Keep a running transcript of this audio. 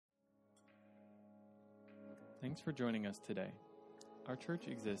Thanks for joining us today. Our church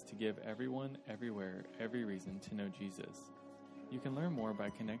exists to give everyone, everywhere, every reason to know Jesus. You can learn more by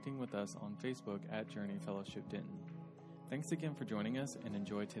connecting with us on Facebook at Journey Fellowship Denton. Thanks again for joining us and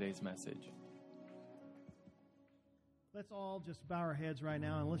enjoy today's message. Let's all just bow our heads right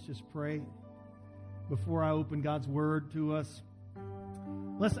now and let's just pray before I open God's Word to us.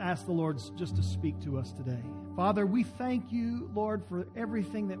 Let's ask the Lord just to speak to us today. Father, we thank you, Lord, for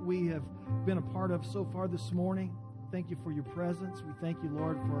everything that we have been a part of so far this morning. Thank you for your presence. We thank you,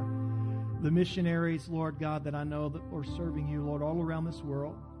 Lord, for the missionaries, Lord God, that I know that are serving you, Lord, all around this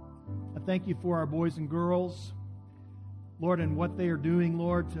world. I thank you for our boys and girls, Lord, and what they are doing,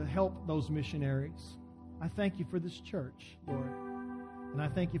 Lord, to help those missionaries. I thank you for this church, Lord. And I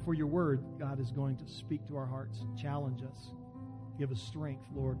thank you for your word, God, is going to speak to our hearts and challenge us. Give us strength,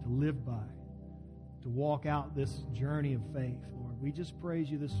 Lord, to live by, to walk out this journey of faith, Lord. We just praise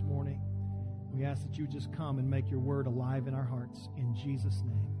you this morning. We ask that you just come and make your word alive in our hearts. In Jesus'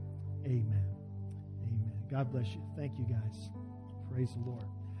 name, amen. Amen. God bless you. Thank you, guys. Praise the Lord.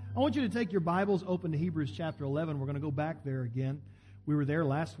 I want you to take your Bibles, open to Hebrews chapter 11. We're going to go back there again. We were there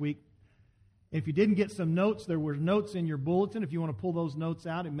last week. If you didn't get some notes, there were notes in your bulletin. If you want to pull those notes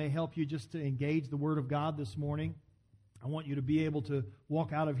out, it may help you just to engage the Word of God this morning. I want you to be able to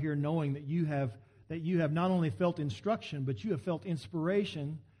walk out of here knowing that you have not only felt instruction, but you have felt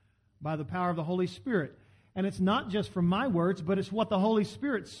inspiration by the power of the Holy Spirit. And it's not just from my words, but it's what the Holy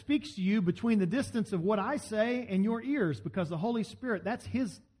Spirit speaks to you between the distance of what I say and your ears, because the Holy Spirit, that's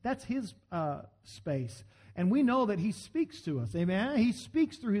His space. And we know that He speaks to us. Amen? He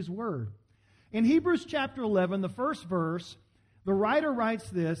speaks through His Word. In Hebrews chapter 11, the first verse, the writer writes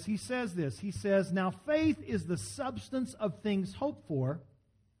this. He says this. He says, "Now faith is the substance of things hoped for,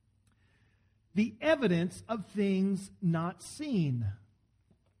 the evidence of things not seen."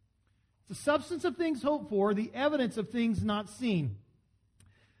 It's the substance of things hoped for, the evidence of things not seen.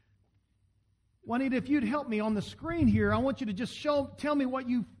 Juanita, if you'd help me on the screen here, I want you to just tell me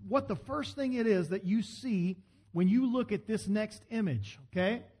what the first thing it is that you see when you look at this next image,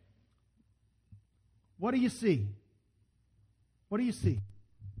 okay? What do you see? What do you see?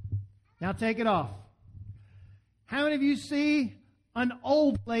 Now take it off. How many of you see an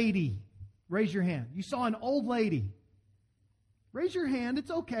old lady? Raise your hand. You saw an old lady. Raise your hand.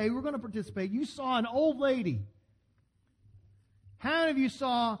 It's okay. We're going to participate. You saw an old lady. How many of you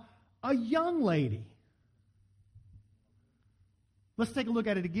saw a young lady? Let's take a look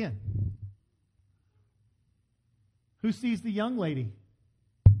at it again. Who sees the young lady?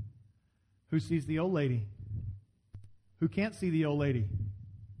 Who sees the old lady? Who can't see the old lady?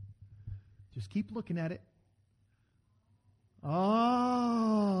 Just keep looking at it.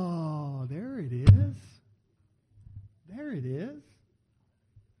 Oh, there it is. There it is.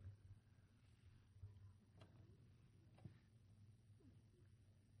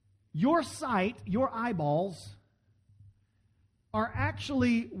 Your sight, your eyeballs, are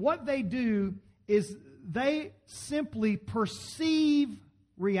actually, what they do is they simply perceive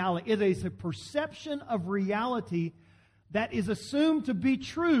reality. It is a perception of reality that is assumed to be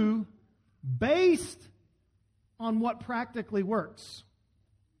true based on what practically works.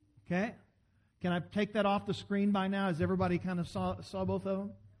 Okay? Can I take that off the screen by now? Has everybody kind of saw both of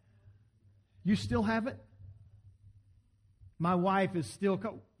them? You still have it? My wife is still...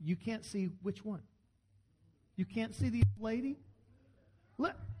 You can't see which one? You can't see the lady?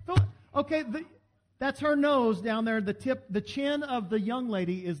 Okay, that's her nose down there. The chin of the young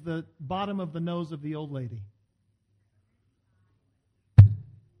lady is the bottom of the nose of the old lady.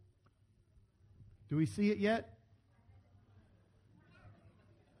 Do we see it yet?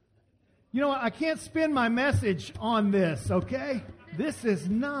 You know what? I can't spin my message on this, okay? This is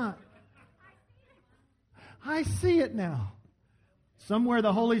not. I see it now. Somewhere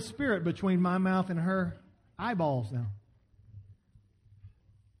the Holy Spirit between my mouth and her eyeballs now.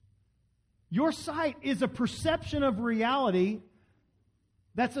 Your sight is a perception of reality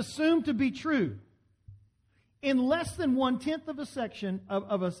that's assumed to be true. In less than 1/10 of a section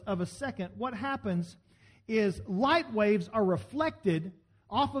of a second, what happens is light waves are reflected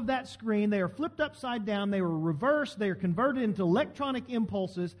off of that screen. They are flipped upside down. They are reversed. They are converted into electronic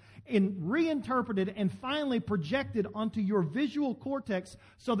impulses and reinterpreted and finally projected onto your visual cortex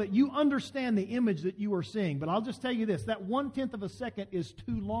so that you understand the image that you are seeing. But I'll just tell you this, that 1/10 of a second is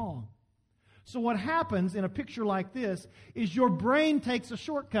too long. So what happens in a picture like this is your brain takes a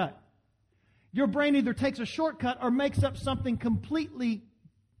shortcut. Your brain either takes a shortcut or makes up something completely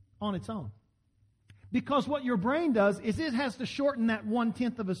on its own. Because what your brain does is it has to shorten that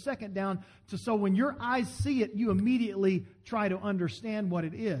 1/10 of a second down so when your eyes see it, you immediately try to understand what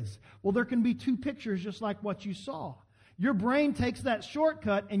it is. Well, there can be two pictures just like what you saw. Your brain takes that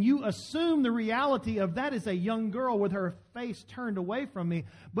shortcut and you assume the reality of that is a young girl with her face turned away from me.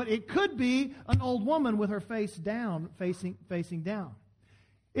 But it could be an old woman with her face down, facing down.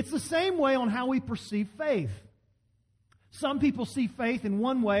 It's the same way on how we perceive faith. Some people see faith in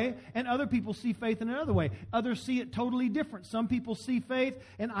one way, and other people see faith in another way. Others see it totally different. Some people see faith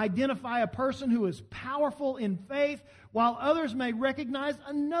and identify a person who is powerful in faith, while others may recognize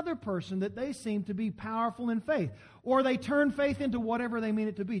another person that they seem to be powerful in faith. Or they turn faith into whatever they mean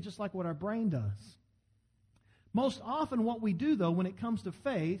it to be, just like what our brain does. Most often what we do, though, when it comes to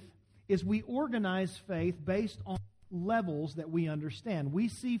faith, is we organize faith based on levels that we understand. We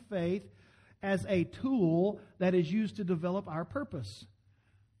see faith as a tool that is used to develop our purpose.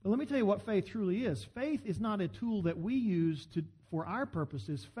 But let me tell you what faith truly is. Faith is not a tool that we use for our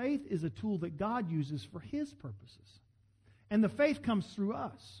purposes. Faith is a tool that God uses for His purposes. And the faith comes through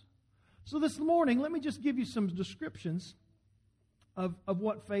us. So this morning, let me just give you some descriptions of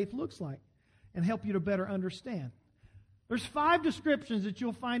what faith looks like and help you to better understand. There's 5 descriptions that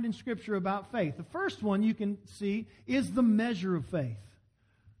you'll find in Scripture about faith. The first one you can see is the measure of faith.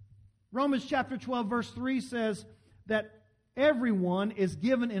 Romans chapter 12, verse 3 says that everyone is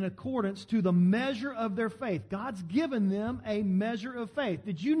given in accordance to the measure of their faith. God's given them a measure of faith.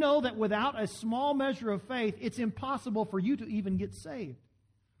 Did you know that without a small measure of faith, it's impossible for you to even get saved?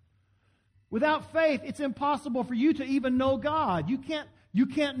 Without faith, it's impossible for you to even know God. You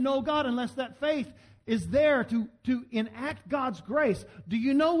can't know God unless that faith is there to enact God's grace. Do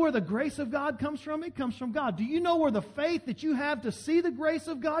you know where the grace of God comes from? It comes from God. Do you know where the faith that you have to see the grace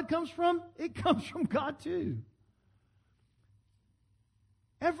of God comes from? It comes from God too.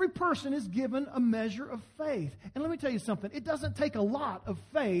 Every person is given a measure of faith. And let me tell you something. It doesn't take a lot of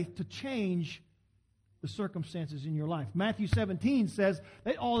faith to change the circumstances in your life. Matthew 17 says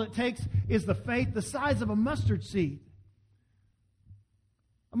that all it takes is the faith the size of a mustard seed.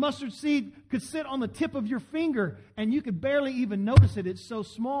 A mustard seed could sit on the tip of your finger and you could barely even notice it. It's so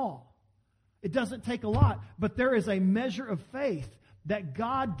small. It doesn't take a lot, but there is a measure of faith that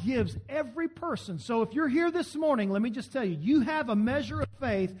God gives every person. So if you're here this morning, let me just tell you, you have a measure of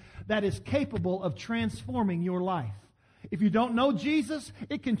faith that is capable of transforming your life. If you don't know Jesus,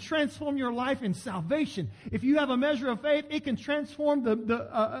 it can transform your life in salvation. If you have a measure of faith, it can transform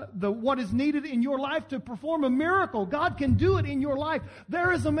the what is needed in your life to perform a miracle. God can do it in your life.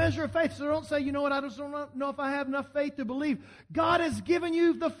 There is a measure of faith. So don't say, you know what, I just don't know if I have enough faith to believe. God has given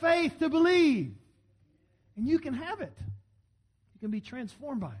you the faith to believe. And you can have it. You can be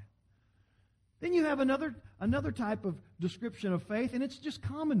transformed by it. Then you have another type of description of faith, and it's just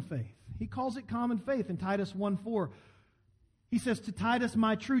common faith. He calls it common faith in Titus 1:4. He says to Titus,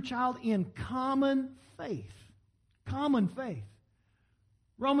 my true child, in common faith. Common faith.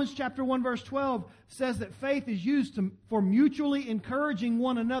 Romans chapter 1 verse 12 says that faith is used for mutually encouraging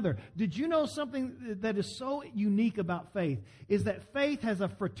one another. Did you know something that is so unique about faith? Is that faith has a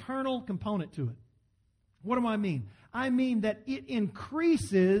fraternal component to it. What do I mean? I mean that it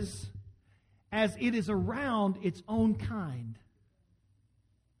increases as it is around its own kind.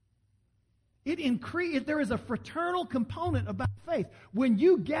 There is a fraternal component about faith. When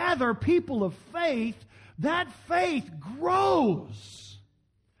you gather people of faith, that faith grows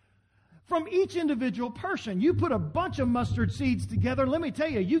from each individual person. You put a bunch of mustard seeds together, let me tell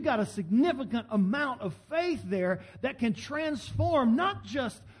you, you've got a significant amount of faith there that can transform not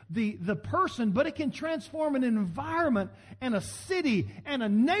just the person, but it can transform an environment and a city and a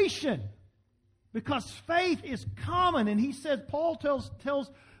nation. Because faith is common. And he says, Paul tells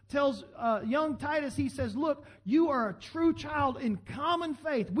young Titus, he says, look, you are a true child in common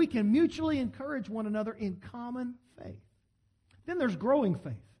faith. We can mutually encourage one another in common faith. Then there's growing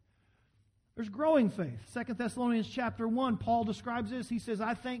faith. There's growing faith. 2 Thessalonians chapter 1, Paul describes this. He says,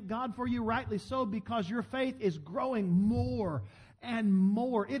 I thank God for you, rightly so, because your faith is growing more and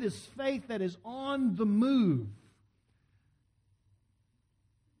more. It is faith that is on the move.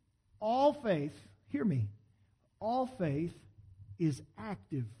 All faith, hear me, all faith is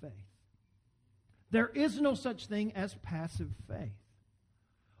active faith. There is no such thing as passive faith.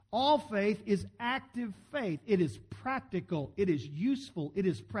 All faith is active faith. It is practical. It is useful. It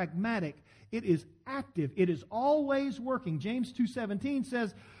is pragmatic. It is active. It is always working. James 2:17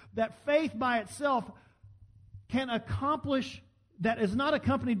 says that faith by itself can accomplish, that is not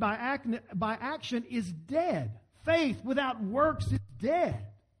accompanied by action, is dead. Faith without works is dead.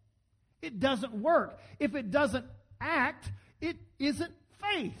 It doesn't work. If it doesn't act, it isn't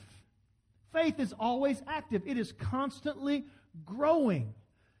faith. Faith is always active. It is constantly growing.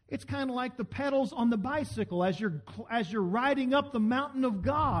 It's kind of like the pedals on the bicycle as you're riding up the mountain of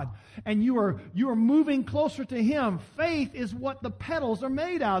God and you are moving closer to Him. Faith is what the pedals are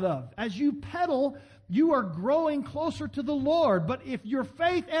made out of. As you pedal, you are growing closer to the Lord. But if your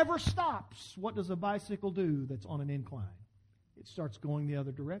faith ever stops, what does a bicycle do that's on an incline? It starts going the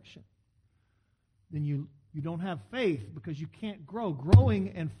other direction. Then you don't have faith because you can't grow.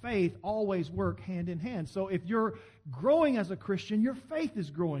 Growing and faith always work hand in hand. So if you're growing as a Christian, your faith is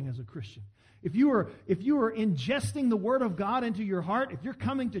growing as a Christian. If you are ingesting the Word of God into your heart, if you're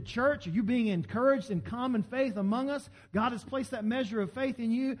coming to church, are you being encouraged in common faith among us? God has placed that measure of faith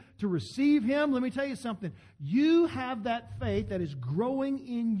in you to receive Him. Let me tell you something. You have that faith that is growing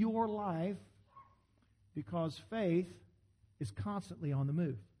in your life because faith is constantly on the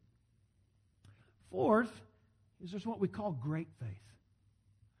move. Fourth is there's what we call great faith.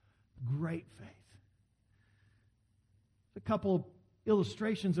 Great faith. A couple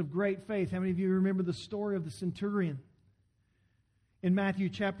illustrations of great faith. How many of you remember the story of the centurion? In Matthew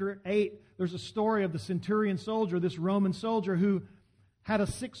chapter 8, there's a story of the centurion soldier, this Roman soldier who had a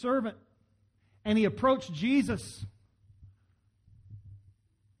sick servant. And he approached Jesus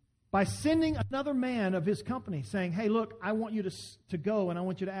by sending another man of his company saying, hey, look, I want you to go and I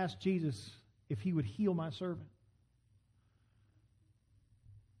want you to ask Jesus if He would heal my servant.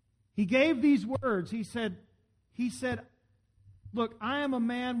 He gave these words. He said, look, I am a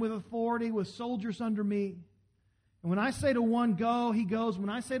man with authority, with soldiers under me. And when I say to one, go, he goes. When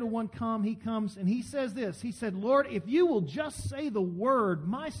I say to one, come, he comes. And he says this. He said, Lord, if you will just say the word,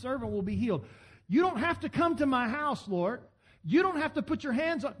 my servant will be healed. You don't have to come to my house, Lord. You don't have to put your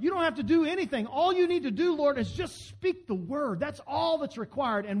hands on. You don't have to do anything. All you need to do, Lord, is just speak the word. That's all that's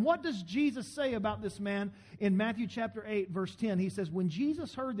required. And what does Jesus say about this man in Matthew chapter 8, verse 10? He says, when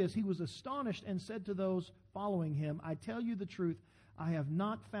Jesus heard this, He was astonished and said to those following Him, I tell you the truth, I have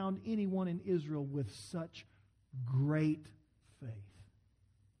not found anyone in Israel with such great faith.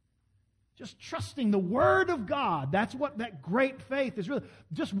 Just trusting the Word of God. That's what that great faith is really.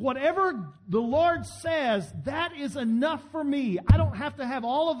 Just whatever the Lord says, that is enough for me. I don't have to have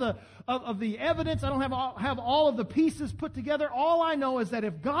all of the evidence. I don't have all of the pieces put together. All I know is that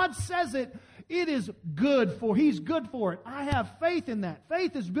if God says it, it is good for. He's good for it. I have faith in that.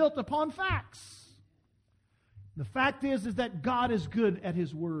 Faith is built upon facts. The fact is that God is good at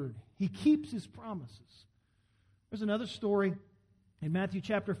His Word. He keeps His promises. There's another story in Matthew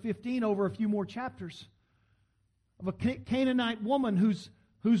chapter 15, over a few more chapters, of a Canaanite woman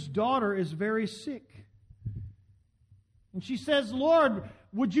whose daughter is very sick. And she says, Lord,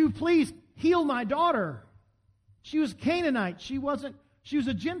 would you please heal my daughter? She was Canaanite. She was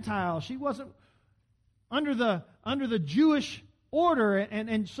a Gentile. She wasn't under the Jewish order.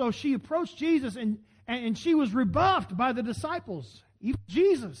 And so she approached Jesus and she was rebuffed by the disciples, even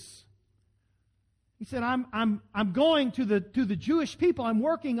Jesus. He said, I'm going to the Jewish people. I'm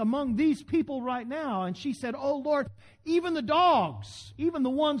working among these people right now. And she said, oh Lord, even the dogs, even the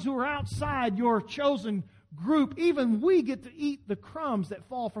ones who are outside your chosen group, even we get to eat the crumbs that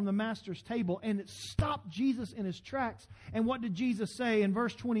fall from the master's table. And it stopped Jesus in His tracks. And what did Jesus say in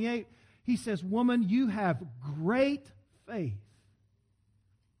verse 28? He says, woman, you have great faith.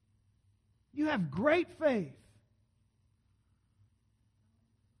 You have great faith.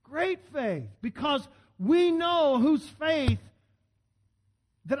 Great faith, because we know whose faith,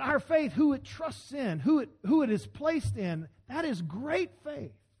 that our faith, who it trusts in, who it is placed in, that is great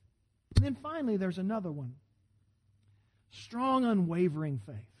faith. And then finally, there's another one. Strong, unwavering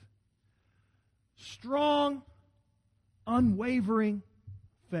faith. Strong, unwavering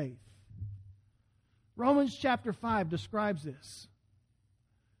faith. Romans chapter 5 describes this.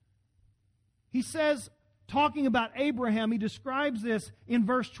 He says, talking about Abraham, he describes this in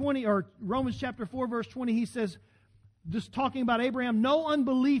verse 20, or Romans chapter 4, verse 20. He says, just talking about Abraham, no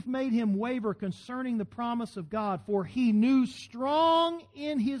unbelief made him waver concerning the promise of God, for he knew strong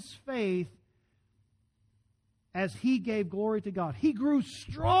in his faith as he gave glory to God. He grew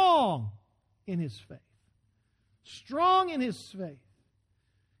strong in his faith. Strong in his faith.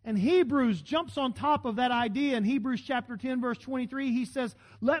 And Hebrews jumps on top of that idea. In Hebrews chapter 10, verse 23, he says,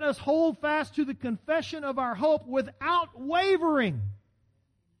 let us hold fast to the confession of our hope without wavering,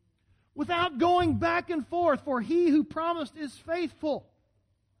 without going back and forth, for He who promised is faithful.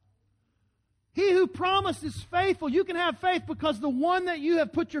 He who promised is faithful. You can have faith because the one that you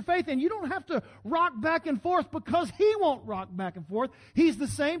have put your faith in, you don't have to rock back and forth because He won't rock back and forth. He's the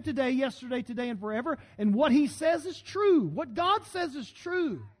same today, yesterday, today, and forever. And what He says is true. What God says is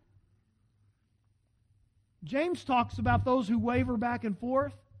true. James talks about those who waver back and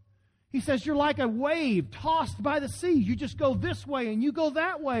forth. He says, you're like a wave tossed by the sea. You just go this way and you go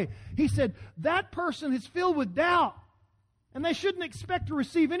that way. He said, that person is filled with doubt, and they shouldn't expect to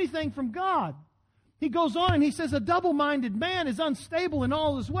receive anything from God. He goes on and he says, a double-minded man is unstable in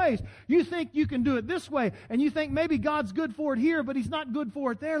all his ways. You think you can do it this way, and you think maybe God's good for it here, but He's not good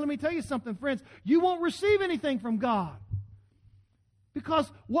for it there. Let me tell you something, friends. You won't receive anything from God.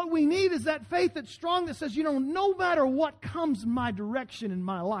 Because what we need is that faith that's strong, that says, no matter what comes in my direction in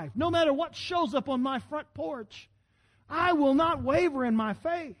my life, no matter what shows up on my front porch, I will not waver in my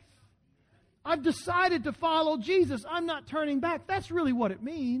faith. I've decided to follow Jesus. I'm not turning back. That's really what it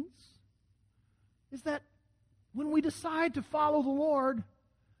means. Is that when we decide to follow the Lord,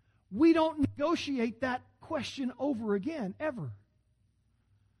 we don't negotiate that question over again, ever.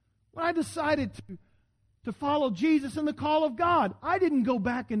 When I decided to follow Jesus and the call of God, I didn't go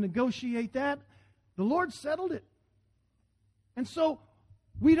back and negotiate that. The Lord settled it. And so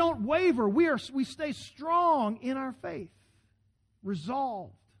we don't waver. We stay strong in our faith,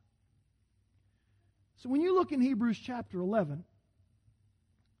 resolved. So when you look in Hebrews chapter 11,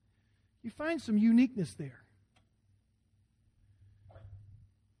 you find some uniqueness there.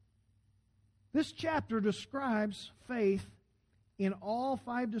 This chapter describes faith in all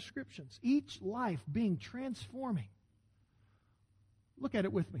 5 descriptions, each life being transforming. Look at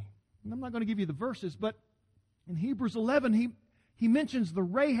it with me. And I'm not going to give you the verses, but in Hebrews 11, he mentions the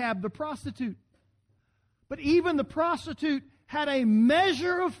Rahab, the prostitute. But even the prostitute had a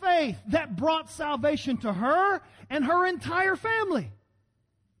measure of faith that brought salvation to her and her entire family.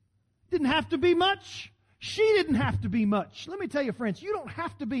 Didn't have to be much. She didn't have to be much. Let me tell you, friends, you don't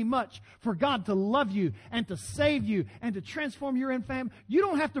have to be much for God to love you and to save you and to transform your family. You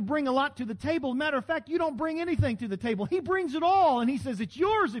don't have to bring a lot to the table. Matter of fact, you don't bring anything to the table. He brings it all, and He says it's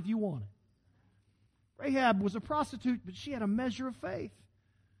yours if you want it. Rahab was a prostitute, but she had a measure of faith.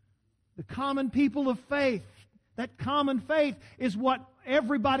 The common people of faith, that common faith is what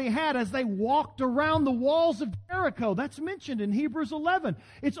everybody had as they walked around the walls of Jericho. That's mentioned in Hebrews 11.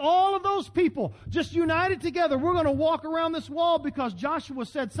 It's all of those people just united together. We're going to walk around this wall because Joshua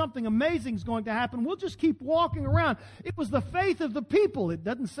said something amazing is going to happen. We'll just keep walking around. It was the faith of the people. It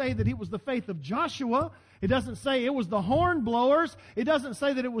doesn't say that it was the faith of Joshua. It doesn't say it was the horn blowers. It doesn't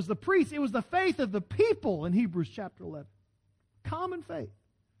say that it was the priests. It was the faith of the people in Hebrews chapter 11. Common faith.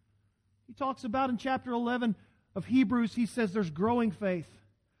 He talks about in chapter 11 of Hebrews, he says there's growing faith.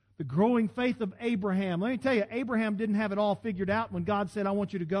 The growing faith of Abraham. Let me tell you, Abraham didn't have it all figured out when God said, I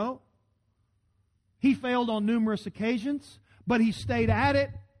want you to go. He failed on numerous occasions, but he stayed at it.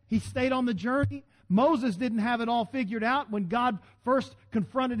 He stayed on the journey. Moses didn't have it all figured out when God first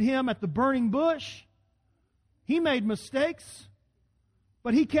confronted him at the burning bush. He made mistakes,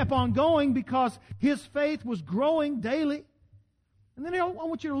 but he kept on going because his faith was growing daily. And then I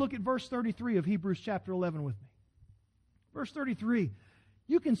want you to look at verse 33 of Hebrews chapter 11 with me. Verse 33,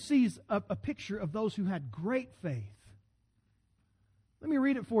 you can see a picture of those who had great faith. Let me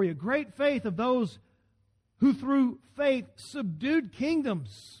read it for you. Great faith of those who through faith subdued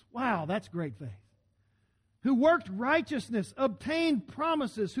kingdoms. Wow, that's great faith. Who worked righteousness, obtained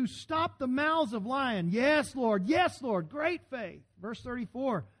promises, who stopped the mouths of lions. Yes, Lord, great faith. Verse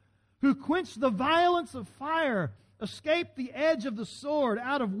 34, who quenched the violence of fire, escaped the edge of the sword,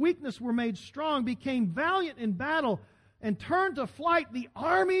 out of weakness were made strong, became valiant in battle, and turned to flight the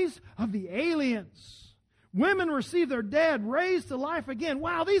armies of the aliens. Women received their dead, raised to life again.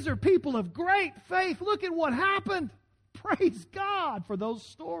 Wow, these are people of great faith. Look at what happened. Praise God for those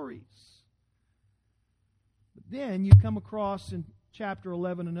stories. But then you come across in chapter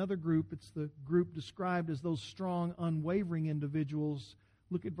 11 another group. It's the group described as those strong, unwavering individuals.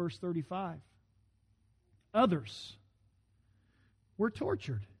 Look at verse 35. Others were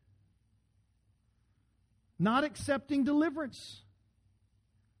tortured, not accepting deliverance,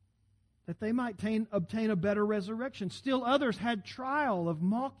 that they might obtain a better resurrection. Still others had trial of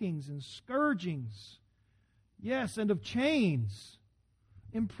mockings and scourgings, yes, and of chains,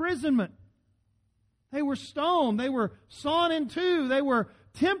 imprisonment. They were stoned, they were sawn in two, they were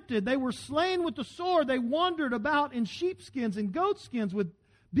tempted, they were slain with the sword, they wandered about in sheepskins and goatskins, with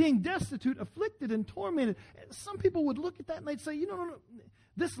being destitute, afflicted, and tormented. Some people would look at that and they'd say, no.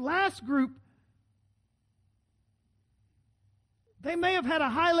 This last group, they may have had a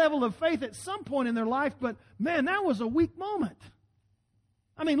high level of faith at some point in their life, but man, that was a weak moment.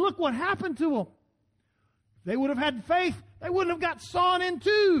 I mean, look what happened to them. If they would have had faith, they wouldn't have got sawn in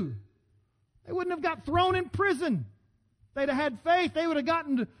two. They wouldn't have got thrown in prison. If they'd have had faith, they would have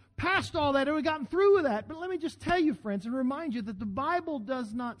gotten past all that. They would have gotten through with that. But let me just tell you, friends, and remind you that the Bible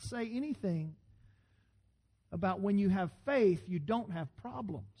does not say anything about when you have faith, you don't have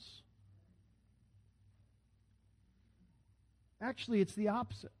problems. Actually, it's the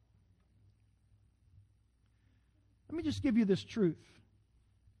opposite. Let me just give you this truth.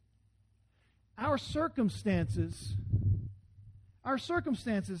 Our circumstances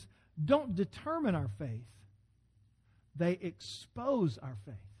don't determine our faith. They expose our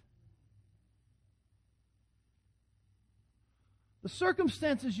faith. The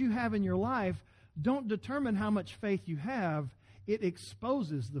circumstances you have in your life don't determine how much faith you have. It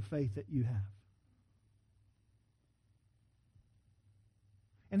exposes the faith that you have.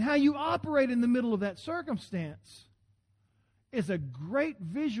 And how you operate in the middle of that circumstance is a great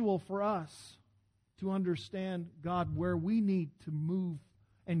visual for us to understand, God, where we need to move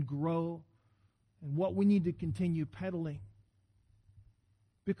and grow and what we need to continue peddling.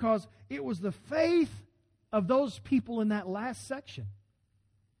 Because it was the faith of those people in that last section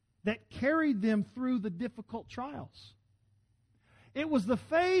that carried them through the difficult trials. It was the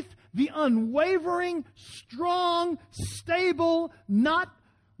faith, the unwavering, strong, stable, not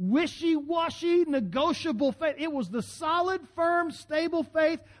wishy-washy, negotiable faith. It was the solid, firm, stable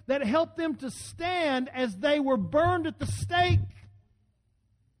faith that helped them to stand as they were burned at the stake.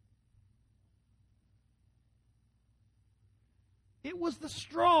 It was the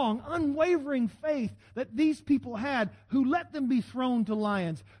strong, unwavering faith that these people had who let them be thrown to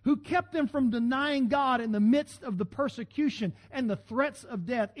lions, who kept them from denying God in the midst of the persecution and the threats of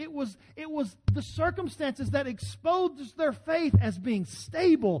death. It was the circumstances that exposed their faith as being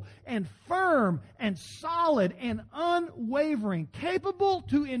stable and firm and solid and unwavering, capable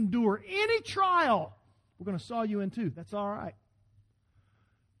to endure any trial. We're going to saw you in two. That's all right.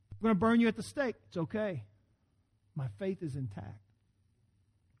 We're going to burn you at the stake. It's okay. My faith is intact.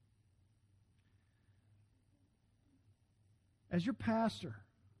 As your pastor,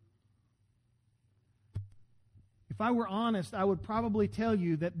 if I were honest, I would probably tell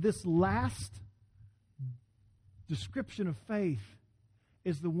you that this last description of faith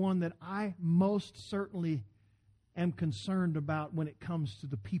is the one that I most certainly am concerned about when it comes to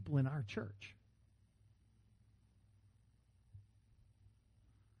the people in our church.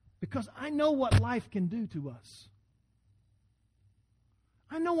 Because I know what life can do to us.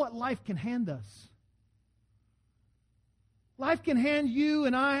 I know what life can hand us. Life can hand you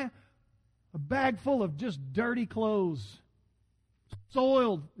and I a bag full of just dirty clothes,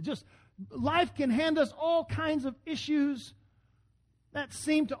 soiled. Life can hand us all kinds of issues that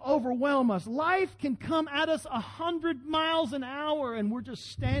seem to overwhelm us. Life can come at us 100 miles an hour and we're just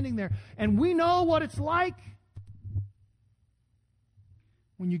standing there. And we know what it's like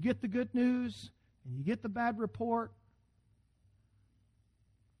when you get the good news and you get the bad report.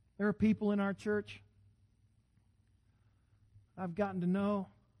 There are people in our church I've gotten to know,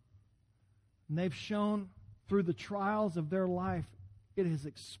 and they've shown through the trials of their life, it has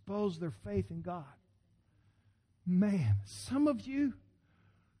exposed their faith in God. Man, some of you,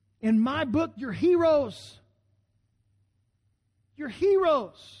 in my book, you're heroes. You're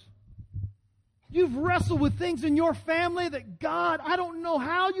heroes. You've wrestled with things in your family that, God, I don't know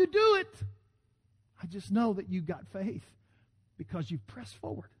how you do it. I just know that you've got faith because you've pressed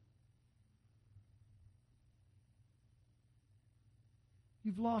forward.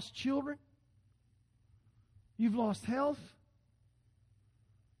 You've lost children. You've lost health.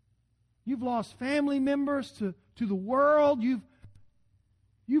 You've lost family members to the world.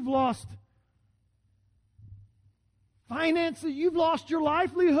 You've lost finances. You've lost your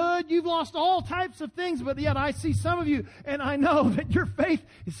livelihood. You've lost all types of things. But yet I see some of you, and I know that your faith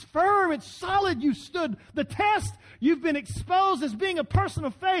is firm. It's solid. You stood the test. You've been exposed as being a person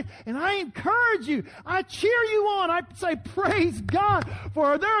of faith. And I encourage you. I cheer you on. I say, praise God.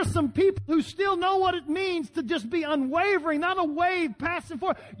 For there are some people who still know what it means to just be unwavering, not a wave passing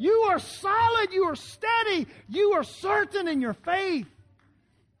forth. You are solid. You are steady. You are certain in your faith.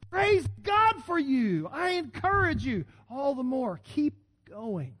 Praise God for you. I encourage you all the more. Keep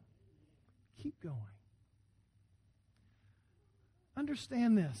going. Keep going.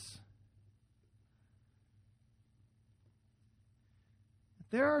 Understand this.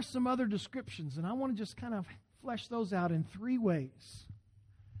 There are some other descriptions, and I want to just kind of flesh those out in three ways.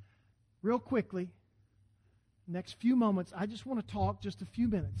 Real quickly, next few moments, I just want to talk just a few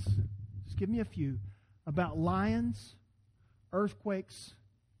minutes. Just give me a few about lions, earthquakes,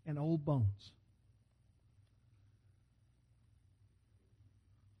 and old bones.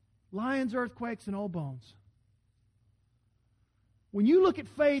 Lions, earthquakes, and old bones. When you look at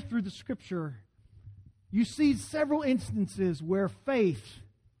faith through the Scripture, you see several instances where faith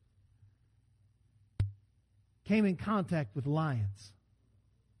came in contact with lions.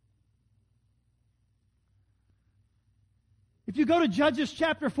 If you go to Judges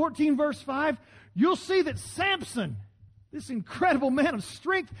chapter 14, verse 5, you'll see that Samson this incredible man of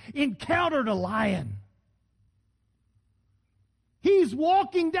strength, encountered a lion. He's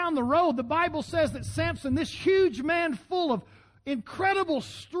walking down the road. The Bible says that Samson, this huge man full of incredible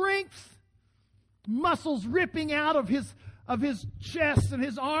strength, muscles ripping out of his chest and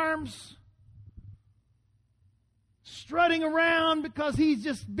his arms, strutting around because he's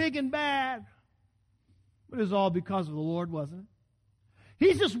just big and bad. But it was all because of the Lord, wasn't it?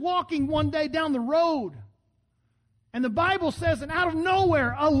 He's just walking one day down the road, and the Bible says that out of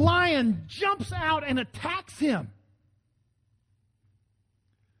nowhere, a lion jumps out and attacks him.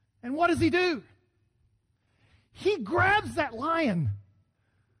 And what does he do? He grabs that lion.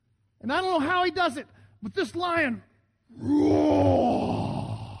 And I don't know how he does it, but this lion,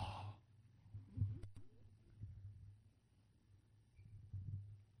 roar.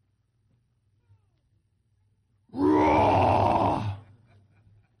 Roar.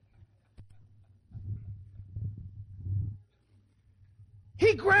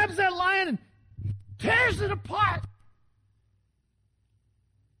 He grabs that lion and tears it apart.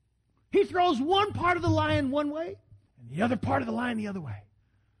 He throws one part of the lion one way and the other part of the lion the other way.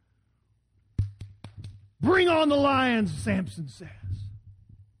 Bring on the lions, Samson says.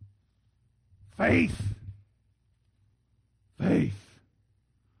 Faith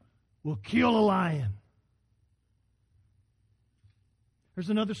will kill a lion. There's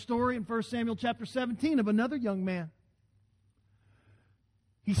another story in 1 Samuel chapter 17 of another young man.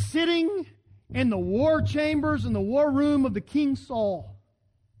 He's sitting in the war chambers in the war room of the King Saul.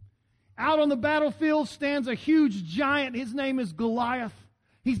 Out on the battlefield stands a huge giant. His name is Goliath.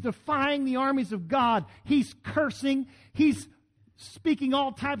 He's defying the armies of God. He's cursing. He's speaking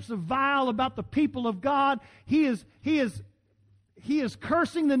all types of vile about the people of God. He is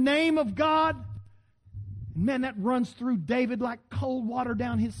cursing the name of God. Man, that runs through David like cold water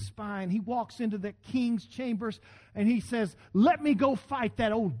down his spine. He walks into the king's chambers and he says, "Let me go fight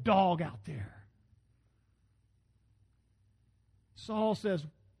that old dog out there." Saul says,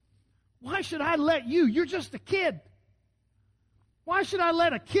 "Why should I let you? You're just a kid. Why should I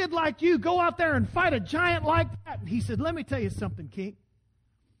let a kid like you go out there and fight a giant like that?" And he said, "Let me tell you something, King.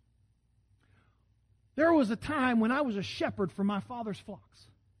 There was a time when I was a shepherd for my father's flocks.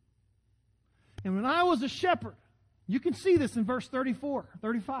 And when I was a shepherd," you can see this in verse 34,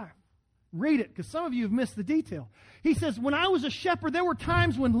 35. Read it, because some of you have missed the detail. He says, "When I was a shepherd, there were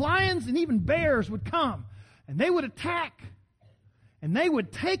times when lions and even bears would come, and they would attack, and they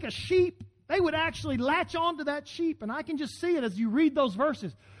would take a sheep. They would actually latch onto that sheep." And I can just see it as you read those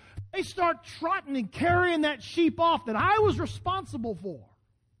verses. They start trotting and carrying that sheep off that I was responsible for.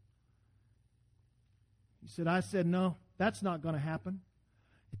 I said, "No, that's not going to happen."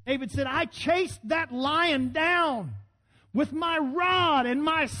 David said, "I chased that lion down with my rod and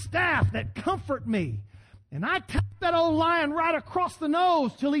my staff that comfort me. And I tapped that old lion right across the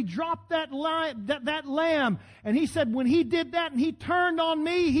nose till he dropped that lamb." And he said, when he did that and he turned on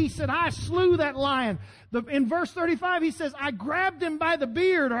me, he said, "I slew that lion." In verse 35, he says, "I grabbed him by the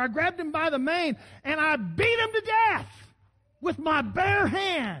beard," or "I grabbed him by the mane, and I beat him to death with my bare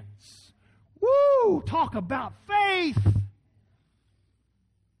hands." Woo! Talk about faith.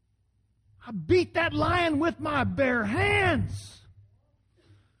 I beat that lion with my bare hands.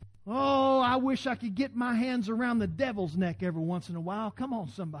 Oh, I wish I could get my hands around the devil's neck every once in a while. Come on,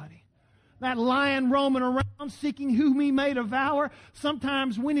 somebody. That lion roaming around seeking whom he may devour.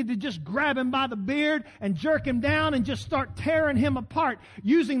 Sometimes we need to just grab him by the beard and jerk him down and just start tearing him apart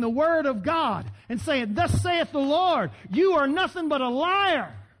using the word of God and saying, "Thus saith the Lord, you are nothing but a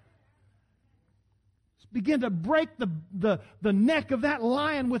liar." Begin to break the neck of that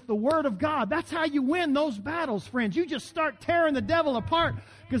lion with the word of God. That's how you win those battles, friends. You just start tearing the devil apart.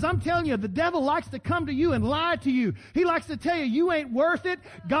 Because I'm telling you, the devil likes to come to you and lie to you. He likes to tell you, you ain't worth it.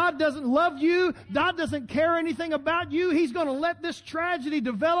 God doesn't love you. God doesn't care anything about you. He's going to let this tragedy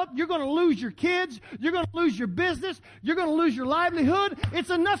develop. You're going to lose your kids. You're going to lose your business. You're going to lose your livelihood. It's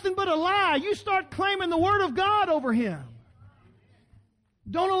nothing but a lie. You start claiming the word of God over him.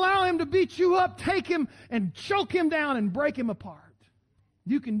 Don't allow him to beat you up. Take him and choke him down and break him apart.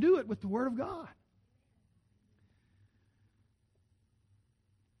 You can do it with the word of God.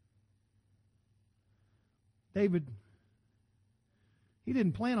 David, he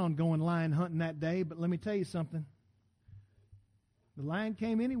didn't plan on going lion hunting that day, but let me tell you something. The lion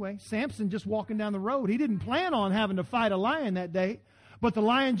came anyway. Samson just walking down the road. He didn't plan on having to fight a lion that day. But the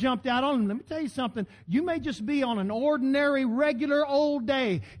lion jumped out on him. Let me tell you something. You may just be on an ordinary, regular, old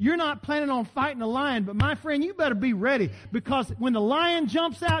day. You're not planning on fighting a lion. But my friend, you better be ready. Because when the lion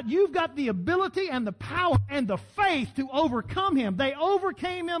jumps out, you've got the ability and the power and the faith to overcome him. They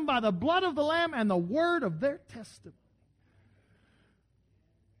overcame him by the blood of the Lamb and the word of their testimony.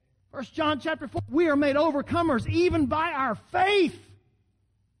 1 John chapter 4, we are made overcomers even by our faith.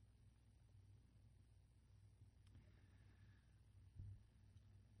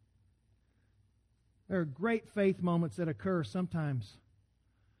 There are great faith moments that occur sometimes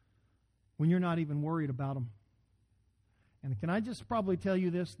when you're not even worried about them. And can I just probably tell you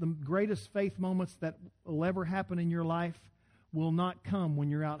this? The greatest faith moments that will ever happen in your life will not come when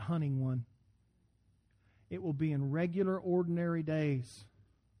you're out hunting one. It will be in regular, ordinary days.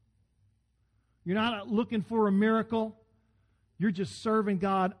 You're not looking for a miracle. You're just serving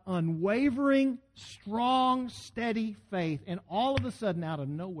God, unwavering, strong, steady faith. And all of a sudden, out of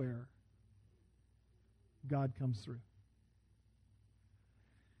nowhere, God comes through.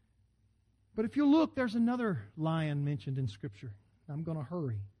 But if you look, there's another lion mentioned in Scripture. I'm going to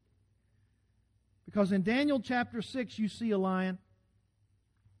hurry. Because in Daniel chapter 6, you see a lion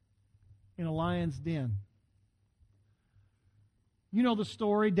in a lion's den. You know the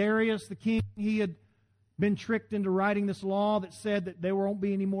story. Darius, the king, he had been tricked into writing this law that said that there won't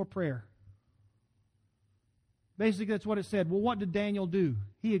be any more prayer. Basically, that's what it said. Well, what did Daniel do?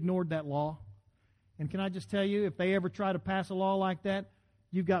 He ignored that law. And can I just tell you, if they ever try to pass a law like that,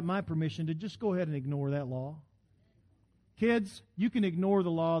 you've got my permission to just go ahead and ignore that law. Kids, you can ignore the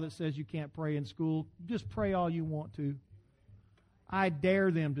law that says you can't pray in school. Just pray all you want to. I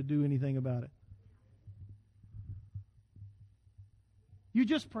dare them to do anything about it. You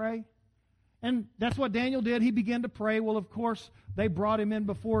just pray. And that's what Daniel did. He began to pray. Well, of course, they brought him in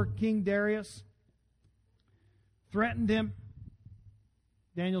before King Darius, threatened him.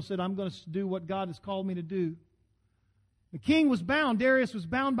 Daniel said, I'm going to do what God has called me to do. The king was bound. Darius was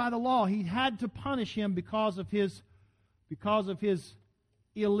bound by the law. He had to punish him because of his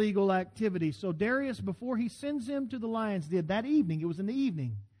illegal activity. So Darius, before he sends him to the lions, did that evening. It was in the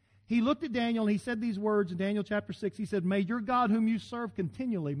evening. He looked at Daniel and he said these words in Daniel chapter 6. He said, may your God whom you serve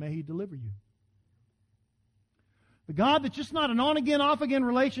continually, may He deliver you. The God that's just not an on-again, off-again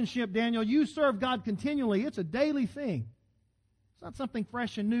relationship, Daniel. You serve God continually. It's a daily thing. It's not something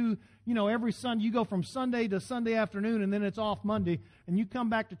fresh and new. You know, every Sunday, you go from Sunday to Sunday afternoon and then it's off Monday. And you come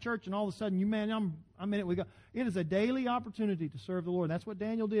back to church and all of a sudden, I'm in it with God. It is a daily opportunity to serve the Lord. That's what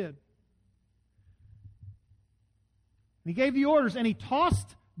Daniel did. He gave the orders and he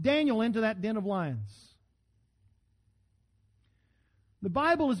tossed Daniel into that den of lions. The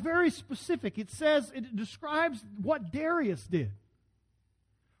Bible is very specific. It describes what Darius did.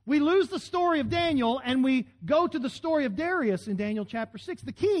 We lose the story of Daniel and we go to the story of Darius in Daniel chapter 6,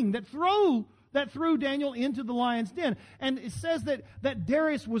 the king that threw Daniel into the lion's den. And it says that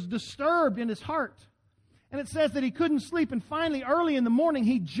Darius was disturbed in his heart. And it says that he couldn't sleep, and finally, early in the morning,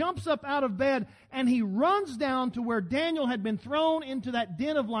 he jumps up out of bed and he runs down to where Daniel had been thrown into that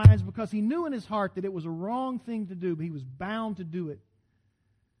den of lions because he knew in his heart that it was a wrong thing to do, but he was bound to do it.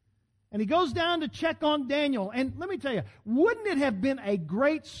 And he goes down to check on Daniel. And let me tell you, wouldn't it have been a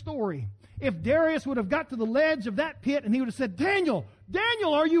great story if Darius would have got to the ledge of that pit and he would have said, Daniel,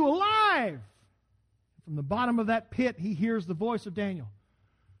 are you alive? From the bottom of that pit, he hears the voice of Daniel.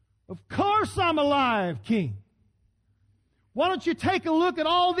 Of course I'm alive, King. Why don't you take a look at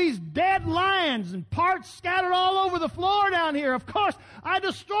all these dead lions and parts scattered all over the floor down here? Of course, I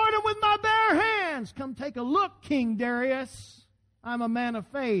destroyed them with my bare hands. Come take a look, King Darius. I'm a man of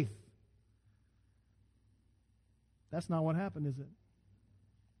faith. That's not what happened, is it?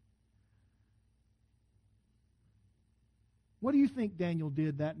 What do you think Daniel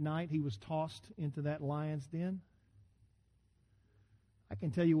did that night he was tossed into that lion's den? I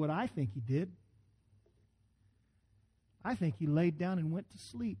can tell you what I think he did. I think he laid down and went to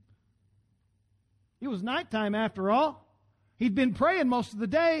sleep. It was nighttime after all. He'd been praying most of the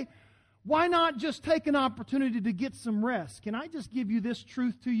day. Why not just take an opportunity to get some rest? Can I just give you this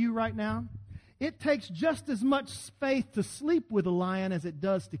truth to you right now? It takes just as much faith to sleep with a lion as it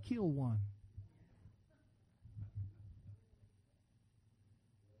does to kill one.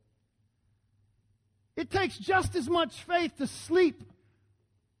 It takes just as much faith to sleep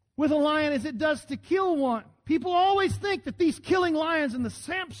with a lion as it does to kill one. People always think that these killing lions and the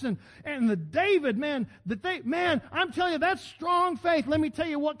Samson and the David, I'm telling you, that's strong faith. Let me tell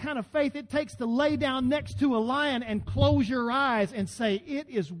you what kind of faith it takes to lay down next to a lion and close your eyes and say, it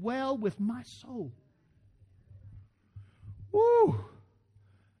is well with my soul. Woo!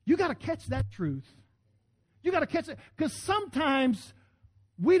 You got to catch that truth. You got to catch it. Because sometimes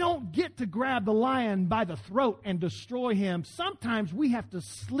we don't get to grab the lion by the throat and destroy him. Sometimes we have to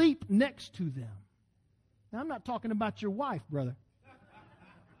sleep next to them. Now, I'm not talking about your wife, brother.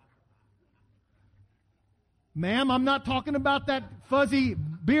 Ma'am, I'm not talking about that fuzzy,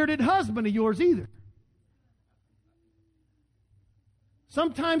 bearded husband of yours either.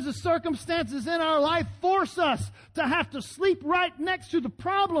 Sometimes the circumstances in our life force us to have to sleep right next to the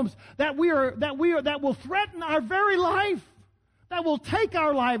problems that will threaten our very life, that will take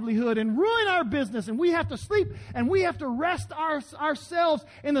our livelihood and ruin our business. And we have to sleep and we have to rest ourselves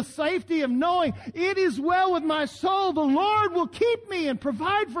in the safety of knowing it is well with my soul. The Lord will keep me and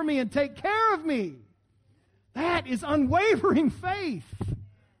provide for me and take care of me. That is unwavering faith.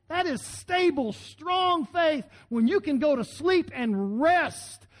 That is stable, strong faith when you can go to sleep and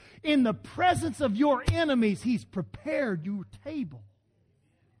rest in the presence of your enemies. He's prepared your table.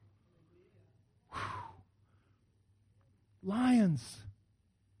 Whew. Lions.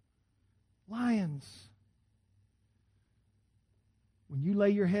 When you lay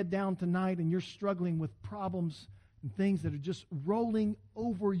your head down tonight and you're struggling with problems and things that are just rolling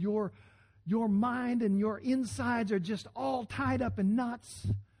over your mind and your insides are just all tied up in knots,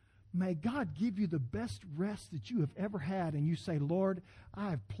 may God give you the best rest that you have ever had, and you say, Lord, I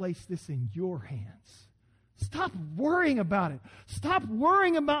have placed this in your hands. Stop worrying about it. Stop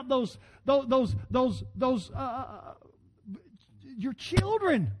worrying about your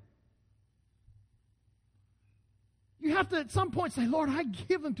children. You have to at some point say, Lord, I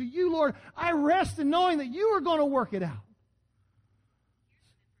give them to you, Lord. I rest in knowing that you are going to work it out.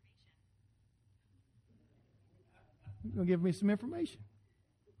 You're going to give me some information.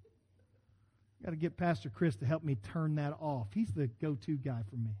 Got to get Pastor Chris to help me turn that off. He's the go-to guy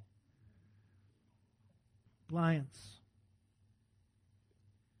for me. Lions.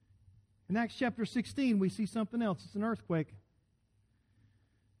 In Acts chapter 16, we see something else. It's an earthquake.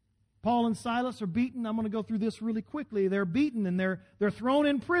 Paul and Silas are beaten. I'm going to go through this really quickly. They're beaten and they're thrown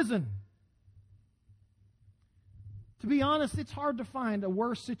in prison. To be honest, it's hard to find a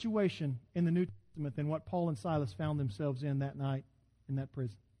worse situation in the New Testament than what Paul and Silas found themselves in that night in that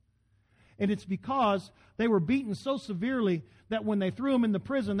prison. And it's because they were beaten so severely that when they threw them in the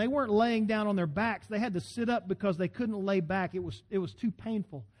prison, they weren't laying down on their backs. They had to sit up because they couldn't lay back. It was too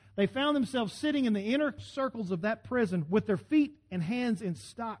painful. They found themselves sitting in the inner circles of that prison with their feet and hands in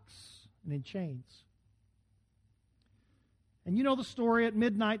stocks and in chains. And you know the story. At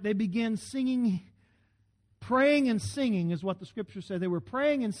midnight, they began singing, praying and singing is what the Scripture said. They were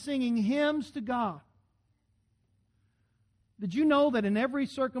praying and singing hymns to God. Did you know that in every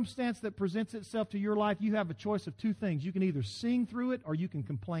circumstance that presents itself to your life, you have a choice of two things? You can either sing through it or you can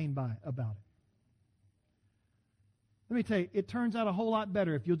complain about it. Let me tell you, it turns out a whole lot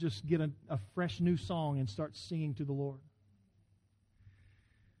better if you'll just get a fresh new song and start singing to the Lord.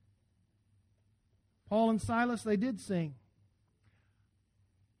 Paul and Silas, they did sing.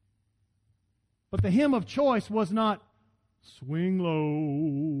 But the hymn of choice was not, swing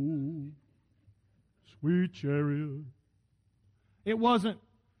low, sweet chariot. It wasn't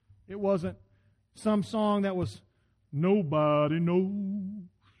some song that was, nobody knows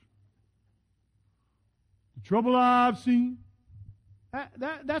the trouble I've seen.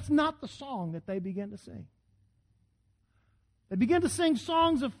 That's not the song that they began to sing. They began to sing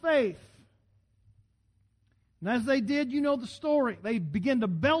songs of faith. And as they did, you know the story. They began to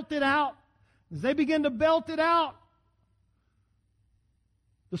belt it out. As they began to belt it out,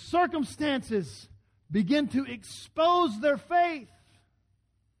 the circumstances begin to expose their faith.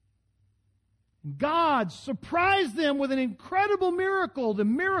 God surprised them with an incredible miracle, the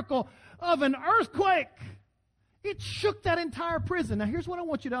miracle of an earthquake. It shook that entire prison. Now here's what I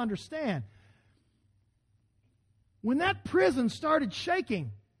want you to understand. When that prison started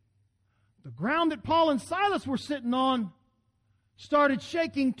shaking, the ground that Paul and Silas were sitting on started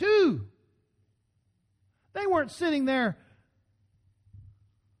shaking too. They weren't sitting there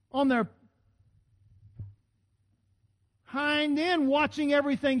on their hind end watching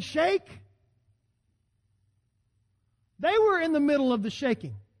everything shake. They were in the middle of the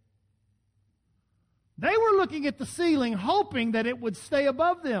shaking. They were looking at the ceiling hoping that it would stay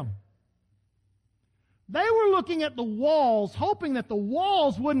above them. They were looking at the walls hoping that the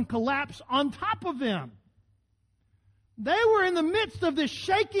walls wouldn't collapse on top of them. They were in the midst of this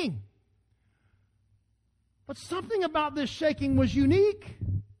shaking. But something about this shaking was unique.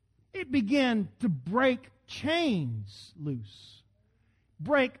 It began to break chains loose.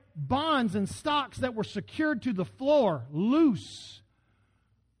 Break bonds and stocks that were secured to the floor loose.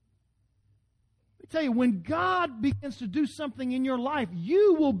 Let me tell you, when God begins to do something in your life,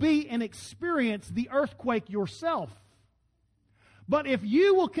 you will be and experience the earthquake yourself. But if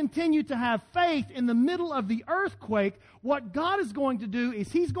you will continue to have faith in the middle of the earthquake, what God is going to do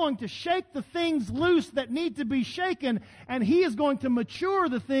is He's going to shake the things loose that need to be shaken, and He is going to mature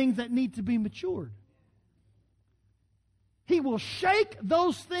the things that need to be matured. He will shake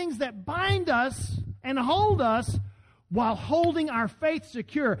those things that bind us and hold us while holding our faith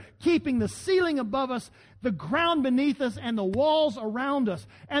secure, keeping the ceiling above us, the ground beneath us, and the walls around us,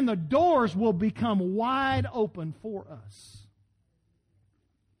 and the doors will become wide open for us.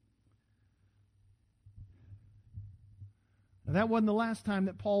 Now, that wasn't the last time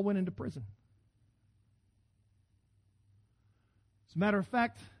that Paul went into prison. As a matter of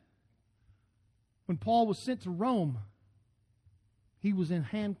fact, when Paul was sent to Rome, he was in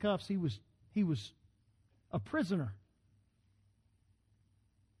handcuffs. He was a prisoner.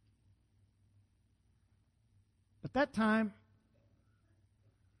 But that time,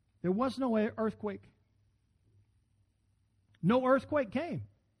 there was no earthquake. No earthquake came.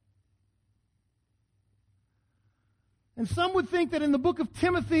 And some would think that in the book of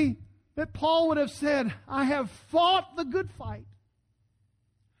Timothy, that Paul would have said, I have fought the good fight.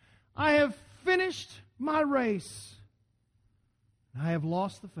 I have finished my race. I have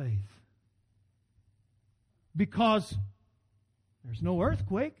lost the faith. Because there's no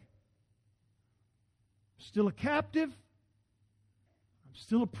earthquake. I'm still a captive. I'm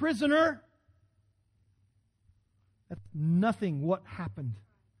still a prisoner. That's nothing what happened.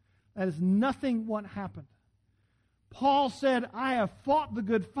 That is nothing what happened. Paul said, I have fought the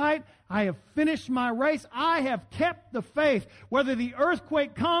good fight. I have finished my race. I have kept the faith. Whether the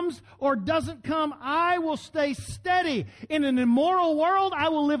earthquake comes or doesn't come, I will stay steady. In an immoral world, I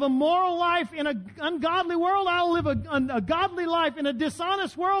will live a moral life. In an ungodly world, I will live a godly life. In a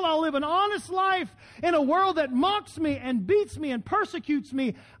dishonest world, I'll live an honest life. In a world that mocks me and beats me and persecutes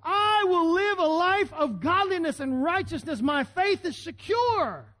me, I will live a life of godliness and righteousness. My faith is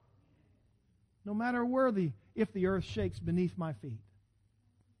secure. No matter if the earth shakes beneath my feet.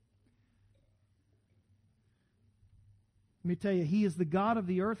 Let me tell you, He is the God of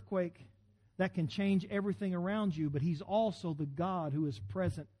the earthquake that can change everything around you, but He's also the God who is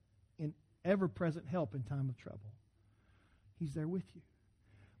present in ever-present help in time of trouble. He's there with you.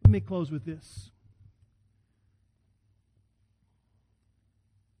 Let me close with this.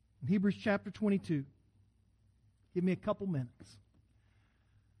 In Hebrews chapter 22, give me a couple minutes.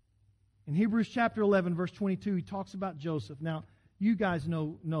 In Hebrews chapter 11, verse 22, he talks about Joseph. Now, you guys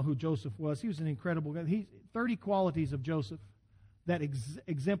know who Joseph was. He was an incredible guy. 30 qualities of Joseph that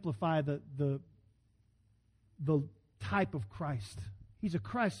exemplify the type of Christ. He's a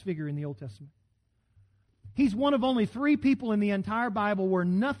Christ figure in the Old Testament. He's one of only 3 people in the entire Bible where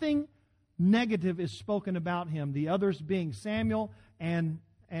nothing negative is spoken about him, the others being Samuel and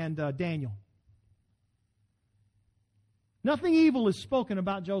Daniel. Nothing evil is spoken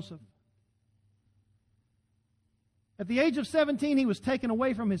about Joseph. At the age of 17, he was taken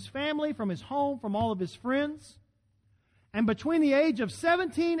away from his family, from his home, from all of his friends. And between the age of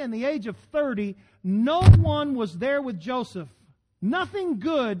 17 and the age of 30, no one was there with Joseph. Nothing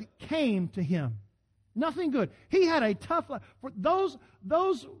good came to him. Nothing good. He had a tough life. For those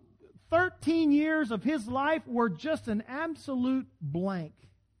 13 years of his life were just an absolute blank.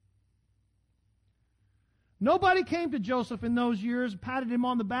 Nobody came to Joseph in those years, patted him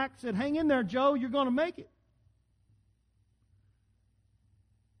on the back, said, hang in there, Joe, you're going to make it.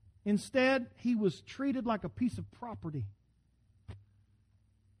 Instead, he was treated like a piece of property.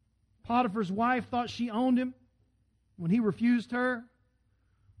 Potiphar's wife thought she owned him when he refused her.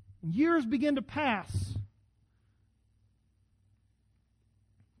 Years began to pass.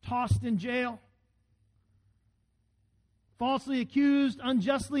 Tossed in jail. Falsely accused,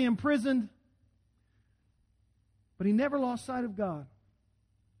 unjustly imprisoned. But he never lost sight of God.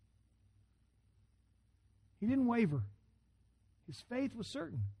 He didn't waver. His faith was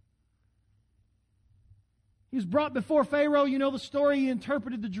certain. He was brought before Pharaoh. You know the story. He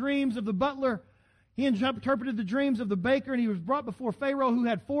interpreted the dreams of the butler. He interpreted the dreams of the baker, and he was brought before Pharaoh, who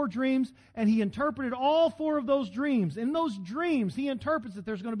had 4 dreams, and he interpreted all 4 of those dreams. In those dreams, he interprets that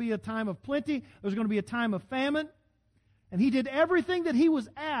there's going to be a time of plenty, there's going to be a time of famine, and he did everything that he was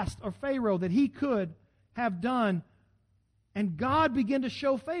asked of Pharaoh that he could have done, and God began to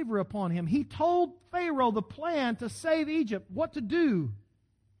show favor upon him. He told Pharaoh the plan to save Egypt, what to do.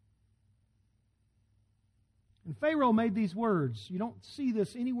 And Pharaoh made these words. You don't see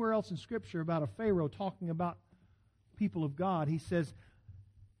this anywhere else in Scripture about a Pharaoh talking about people of God. He says,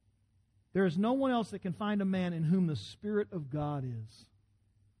 there is no one else that can find a man in whom the Spirit of God is.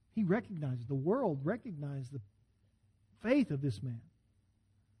 He recognized, the world recognized the faith of this man.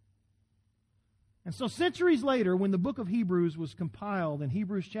 And so centuries later, when the book of Hebrews was compiled and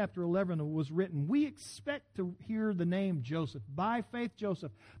Hebrews chapter 11 was written, we expect to hear the name Joseph. By faith,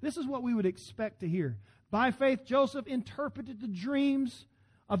 Joseph. This is what we would expect to hear. By faith, Joseph interpreted the dreams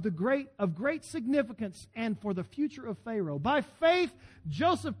of great significance and for the future of Pharaoh. By faith,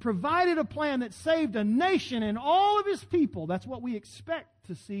 Joseph provided a plan that saved a nation and all of his people. That's what we expect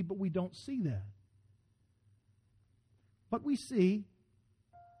to see, but we don't see that. What we see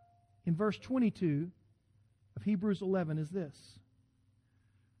in verse 22 of Hebrews 11 is this: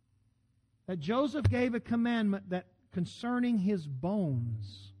 that Joseph gave a commandment that concerning his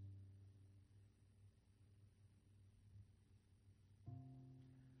bones.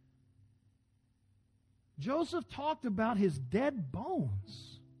 Joseph talked about his dead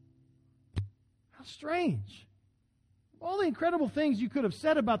bones. How strange. All the incredible things you could have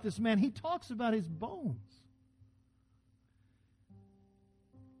said about this man, he talks about his bones.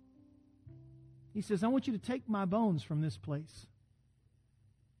 He says, I want you to take my bones from this place.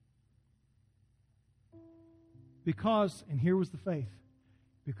 Because, and here was the faith,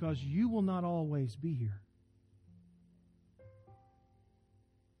 because you will not always be here.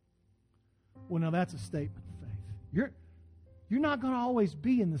 Well, now that's a statement of faith. You're not going to always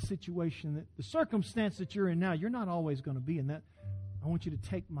be in the situation, that the circumstance that you're in now, you're not always going to be in that. I want you to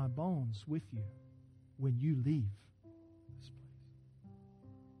take my bones with you when you leave this place.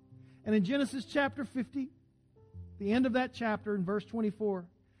 And in Genesis chapter 50, the end of that chapter in verse 24,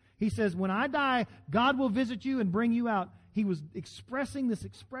 he says, when I die, God will visit you and bring you out. He was expressing this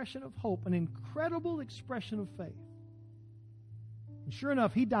expression of hope, an incredible expression of faith. And sure